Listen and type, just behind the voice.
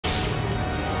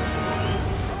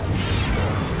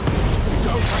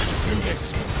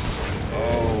this.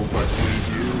 Oh, but we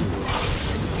do.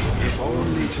 If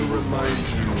only to remind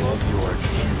you of your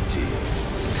duty.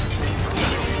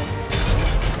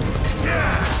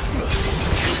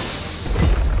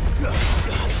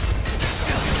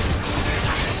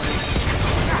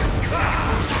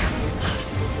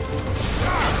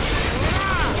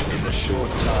 In the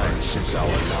short time since our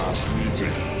last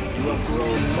meeting, you have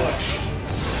grown much.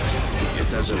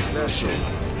 Yet as a vessel,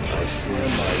 I fear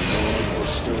my lord will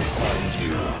still find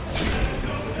you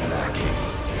lacking.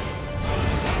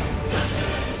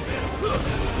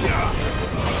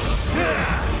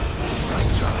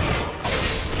 Nice try.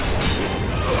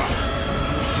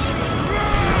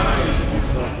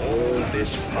 All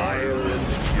this fire and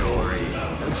fury,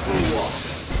 and for what?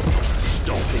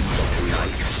 Stopping the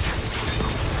light.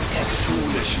 A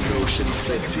foolish notion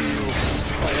fed to you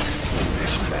by a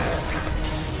foolish man.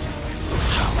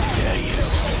 How dare you?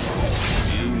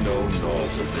 You know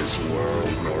naught of this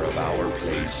world nor of our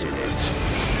place in it.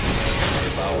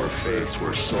 If our fates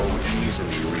were so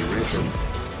easily rewritten,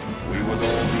 we would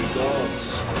all be gods.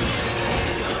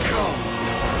 Come.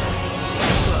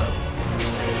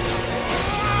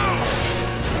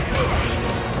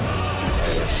 I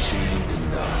have seen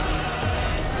enough.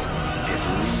 If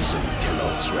reason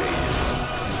cannot sway you,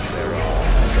 there are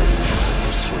other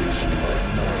reasons you might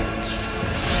not.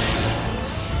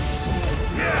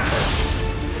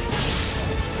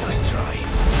 Nice try.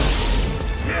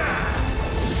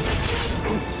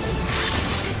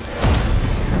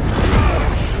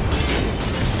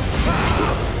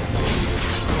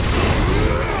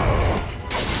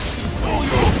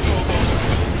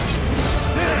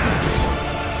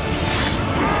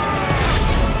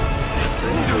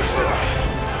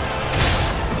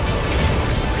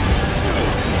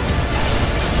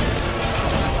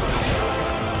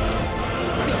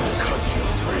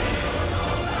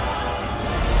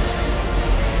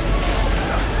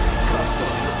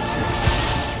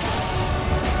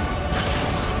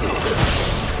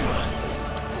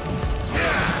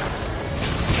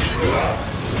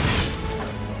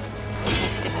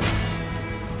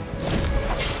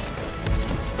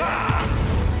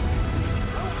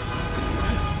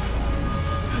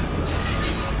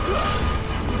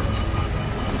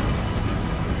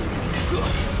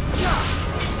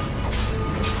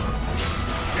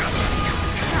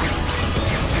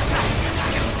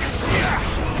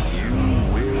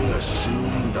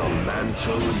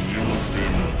 You've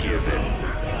been given.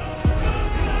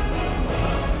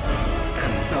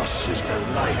 And thus is the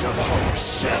light of hope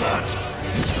severed.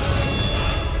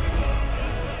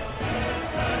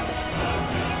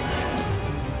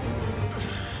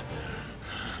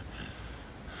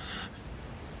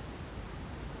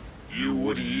 You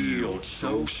would yield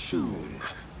so soon.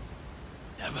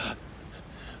 Never.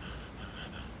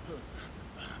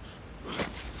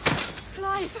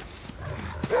 Clive!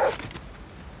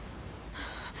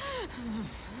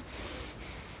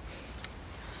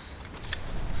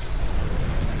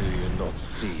 Do you not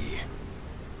see?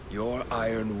 Your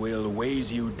iron will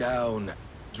weighs you down,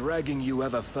 dragging you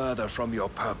ever further from your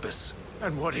purpose.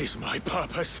 And what is my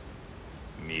purpose?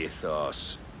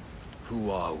 Mythos.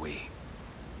 Who are we?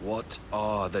 What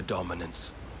are the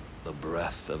dominants? The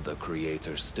breath of the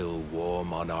Creator still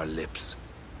warm on our lips.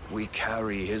 We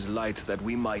carry his light that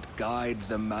we might guide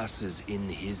the masses in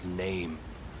his name.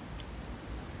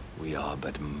 We are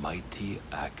but mighty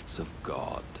acts of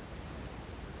God.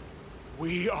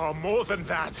 We are more than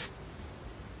that.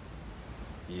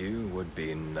 You would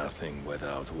be nothing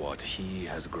without what he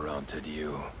has granted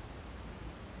you.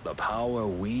 The power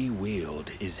we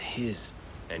wield is his,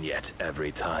 and yet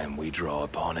every time we draw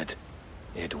upon it,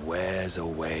 it wears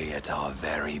away at our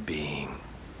very being.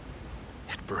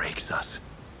 It breaks us,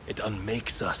 it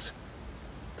unmakes us,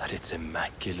 that its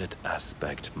immaculate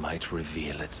aspect might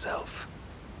reveal itself.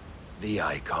 The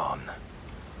icon.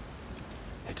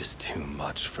 It is too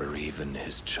much for even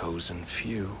his chosen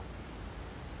few.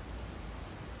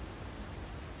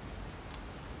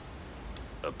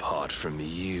 Apart from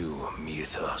you,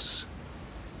 Mythos.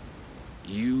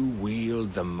 You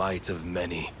wield the might of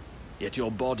many, yet your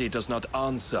body does not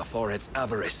answer for its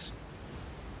avarice.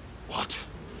 What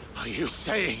are you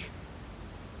saying?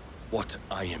 What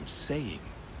I am saying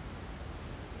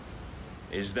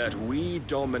is that we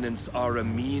dominants are a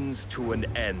means to an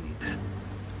end.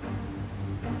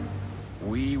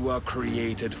 We were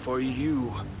created for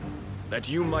you, that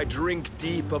you might drink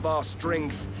deep of our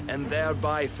strength and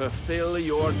thereby fulfill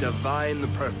your divine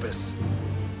purpose.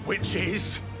 Which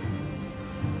is?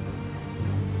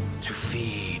 To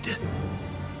feed.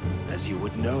 As you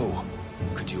would know,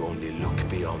 could you only look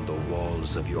beyond the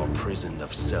walls of your prison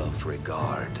of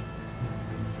self-regard.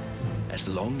 As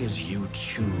long as you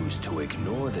choose to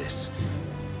ignore this,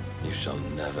 you shall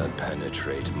never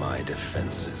penetrate my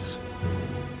defenses.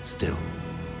 Still,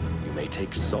 you may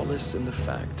take solace in the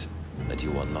fact that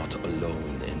you are not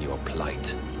alone in your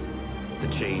plight. The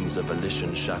chains of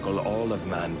volition shackle all of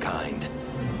mankind,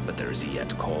 but there is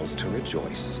yet cause to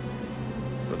rejoice.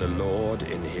 For the Lord,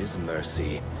 in his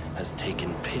mercy, has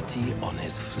taken pity on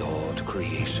his flawed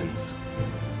creations,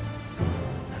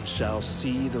 and shall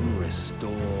see them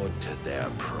restored to their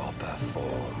proper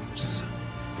forms.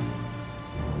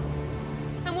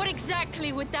 And what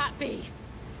exactly would that be?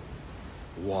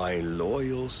 Why,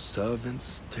 loyal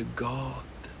servants to God.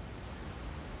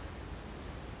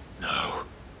 No.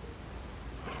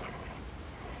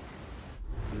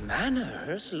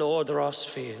 Manners, Lord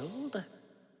Rossfield?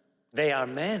 They are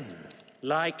men,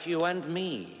 like you and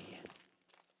me.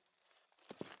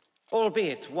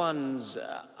 Albeit ones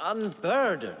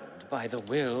unburdened by the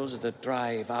wills that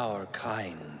drive our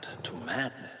kind to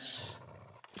madness.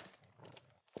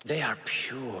 They are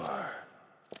pure.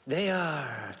 They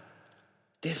are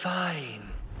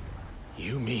divine.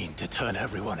 You mean to turn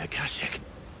everyone Akashic?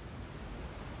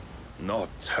 Not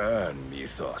turn,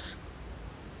 Mythos.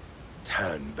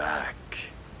 Turn back.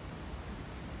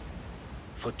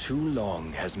 For too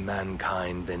long has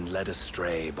mankind been led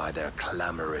astray by their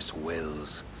clamorous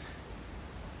wills.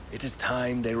 It is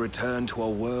time they return to a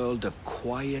world of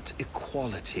quiet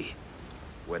equality,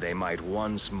 where they might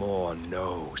once more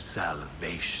know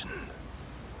salvation.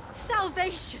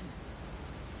 Salvation!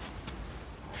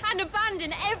 And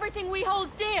abandon everything we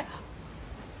hold dear!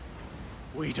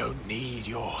 We don't need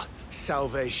your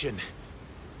salvation.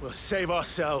 We'll save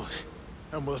ourselves,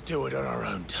 and we'll do it on our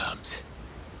own terms.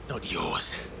 Not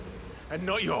yours. And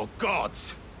not your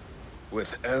gods!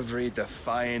 With every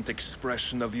defiant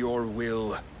expression of your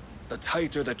will, the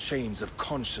tighter the chains of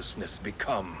consciousness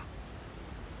become.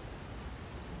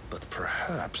 But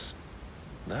perhaps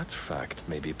that fact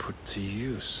may be put to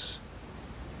use.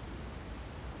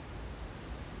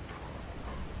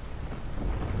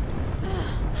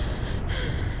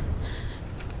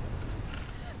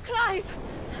 Clive!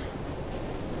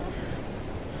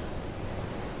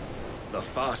 The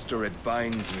faster it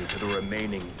binds you to the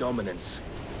remaining dominance,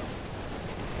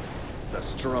 the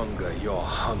stronger your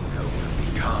hunger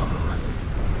will become.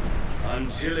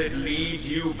 Until it leads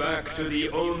you back to the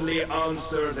only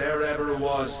answer there ever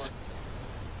was.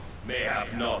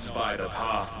 Mayhap not by the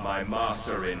path my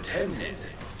master intended,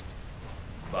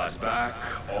 but back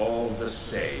all the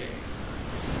same.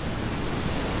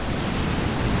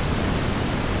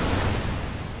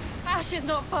 Ash is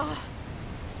not far.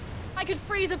 I could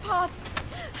freeze a path.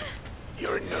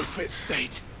 You're in no fit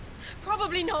state.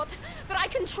 Probably not, but I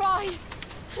can try.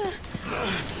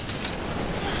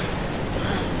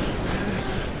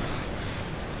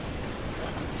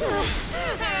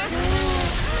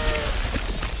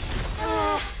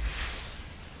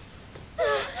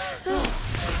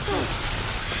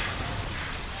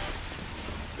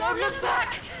 Don't look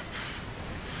back!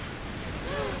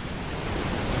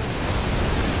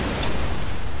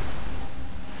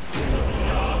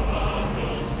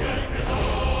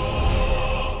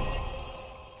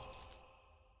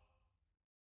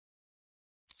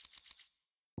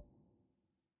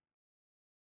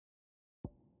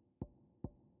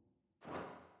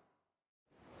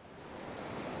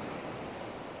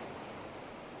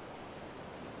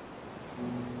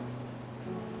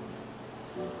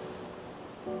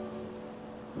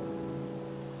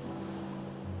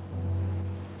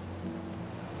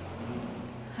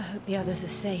 I hope the others are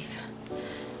safe.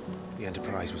 The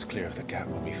Enterprise was clear of the gap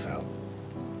when we fell.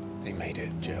 They made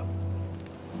it, Jill.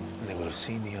 And they will have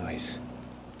seen the ice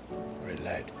where it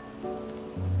led.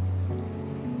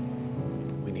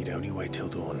 We need only wait till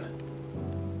dawn.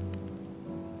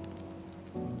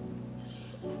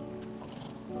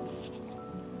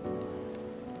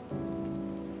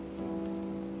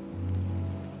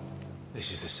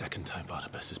 This is the second time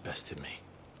Barnabas has bested me.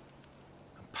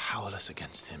 I'm powerless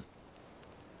against him.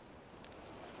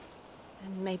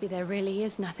 And maybe there really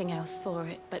is nothing else for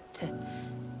it but to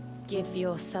give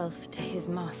yourself to his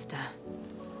master.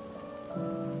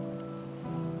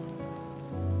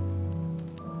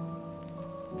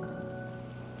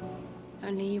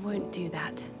 Only you won't do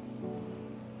that.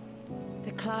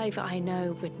 The Clive I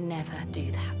know would never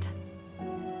do that.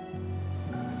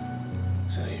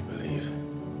 So you believe?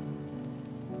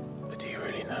 But do you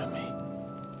really know me?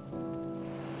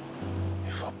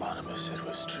 If what Barnabas said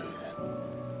was true, then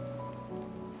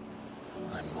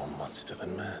I'm more monster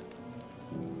than man.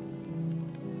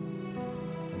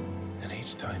 And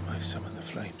each time I summon the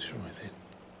flames from within,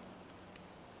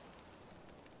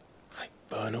 I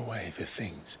burn away the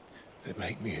things that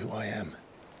make me who I am.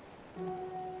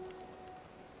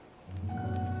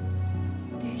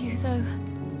 Do you, though?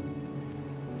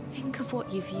 Think of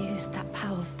what you've used that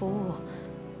power for,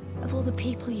 of all the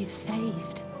people you've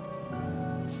saved.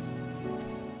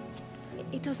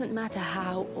 It doesn't matter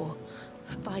how or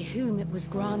by whom it was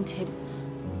granted,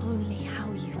 only how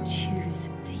you choose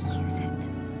to use it.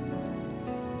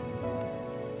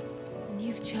 And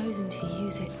you've chosen to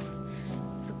use it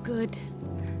for good,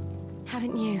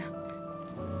 haven't you?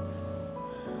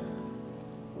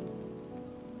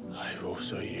 I've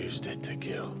also used it to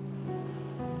kill.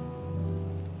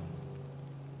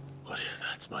 What if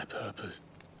that's my purpose?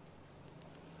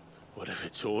 What if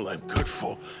it's all I'm good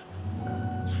for?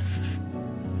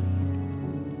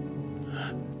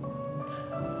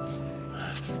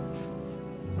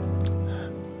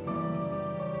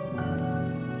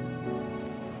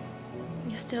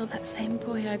 You're still that same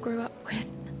boy I grew up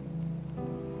with.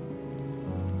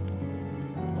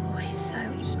 Always so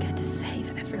eager to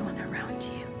save everyone around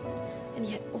you, and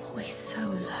yet always so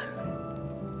alone.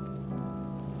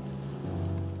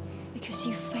 Because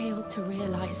you failed to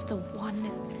realize the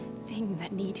one thing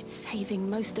that needed saving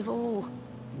most of all.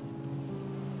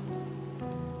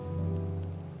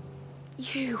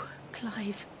 You,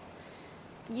 Clive.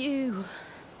 You.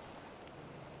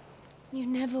 You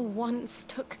never once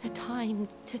took the time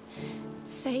to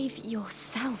save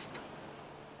yourself.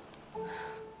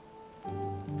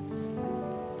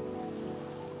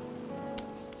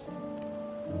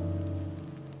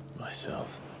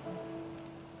 Myself.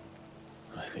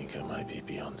 I think I might be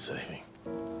beyond saving.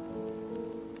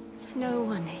 No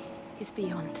one is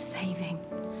beyond saving,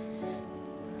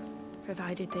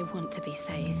 provided they want to be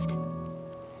saved.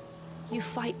 You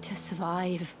fight to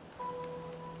survive.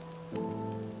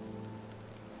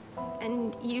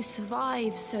 And you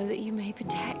survive so that you may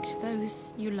protect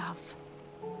those you love.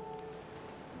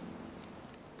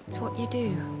 It's what you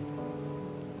do.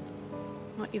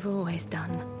 What you've always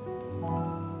done.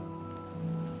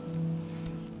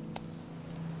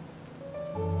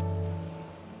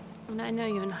 And I know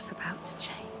you're not about to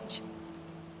change.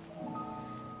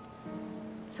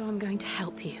 So I'm going to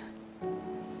help you.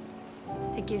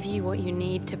 To give you what you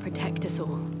need to protect us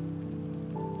all.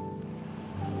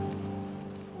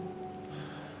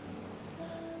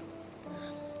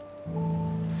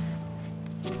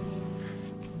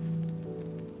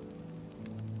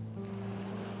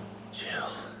 Jill.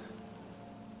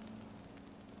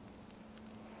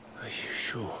 Are you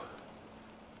sure?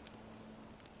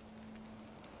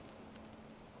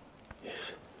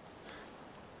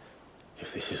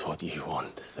 If this is what you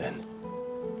want, then...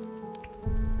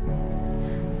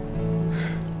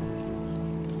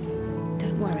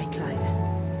 Don't worry, Clive.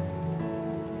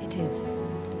 It is.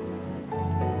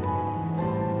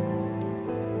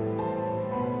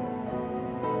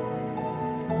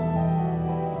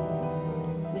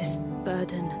 This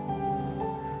burden,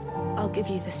 I'll give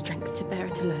you the strength to bear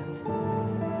it alone.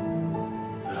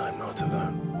 But I'm not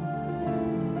alone.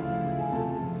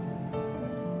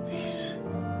 These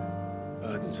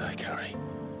burdens I carry,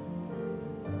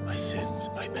 my sins,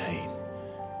 my pain,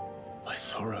 my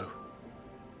sorrow,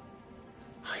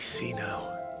 I see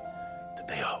now that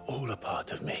they are all a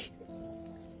part of me.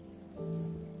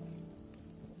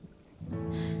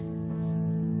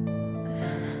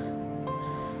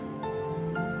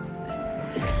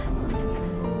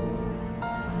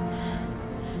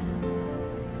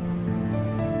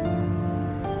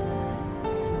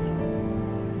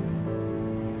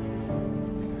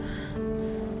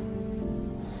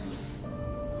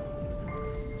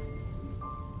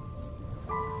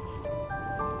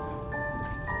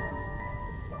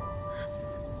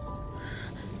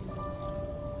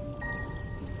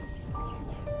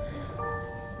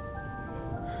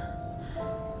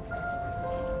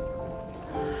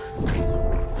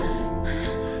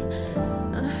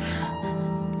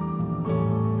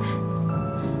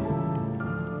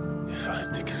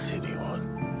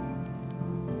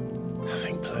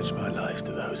 My life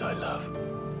to those I love,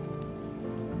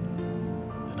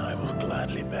 and I will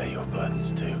gladly bear your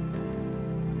burdens too,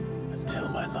 until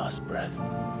my last breath.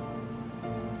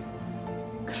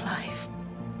 Clive.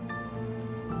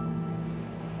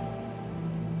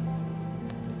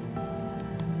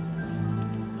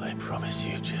 I promise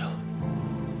you, Jill,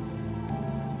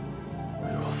 we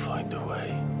will find a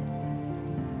way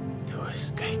to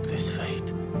escape this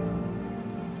fate.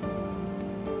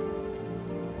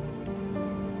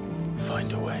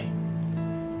 Find a way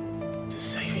to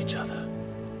save each other.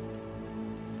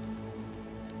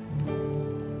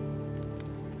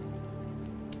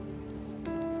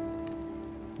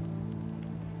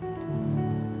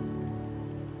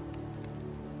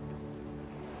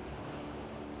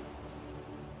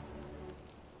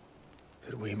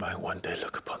 that we might one day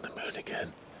look upon the moon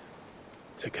again,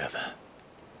 together.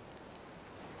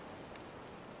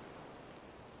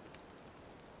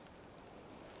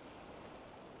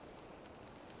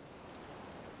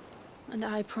 And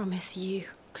I promise you,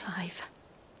 Clive,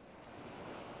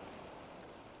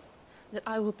 that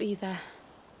I will be there,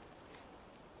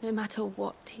 no matter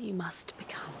what you must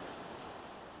become.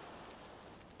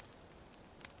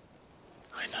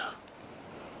 I know.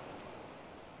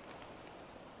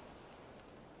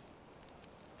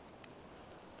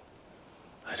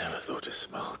 I never thought a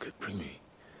smile could bring me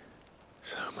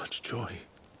so much joy.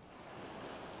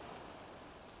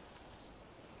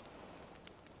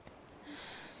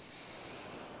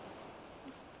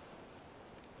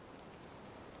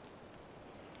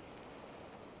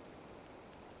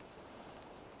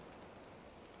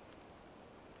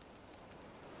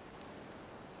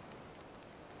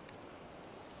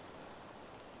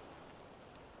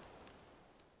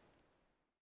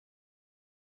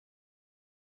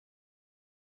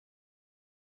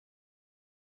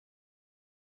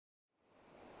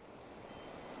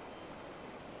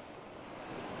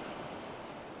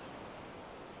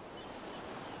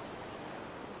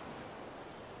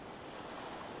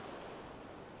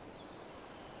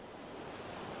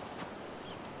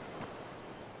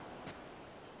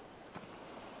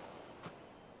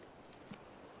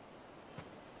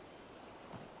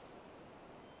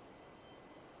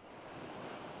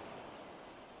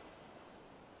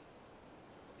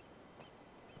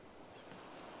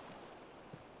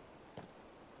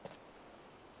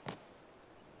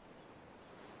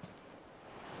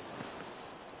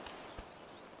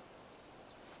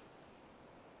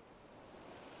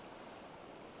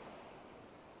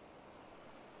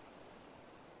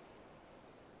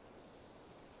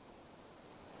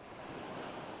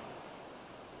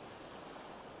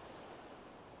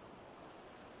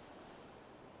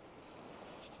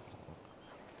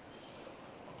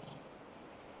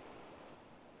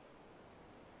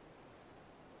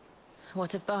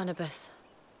 What of Barnabas?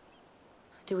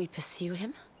 Do we pursue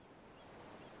him?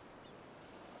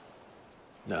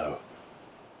 No.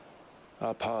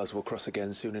 Our paths will cross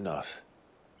again soon enough.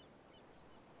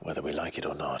 Whether we like it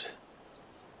or not.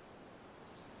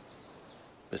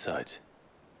 Besides,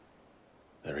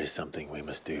 there is something we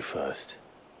must do first.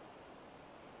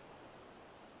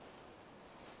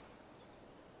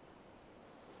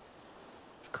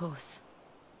 Of course.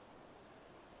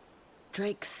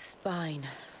 Drake's spine.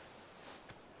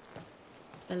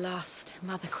 The last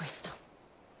Mother Crystal.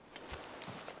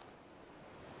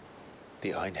 The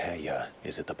Einherja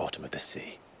is at the bottom of the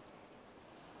sea.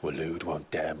 Waloed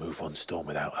won't dare move on storm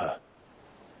without her.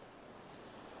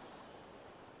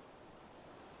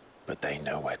 But they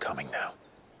know we're coming now.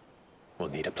 We'll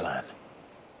need a plan.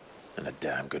 And a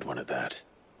damn good one at that.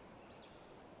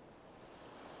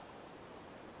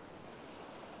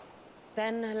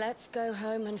 Then let's go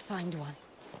home and find one.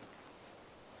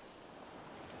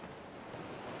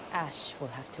 Ash will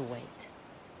have to wait.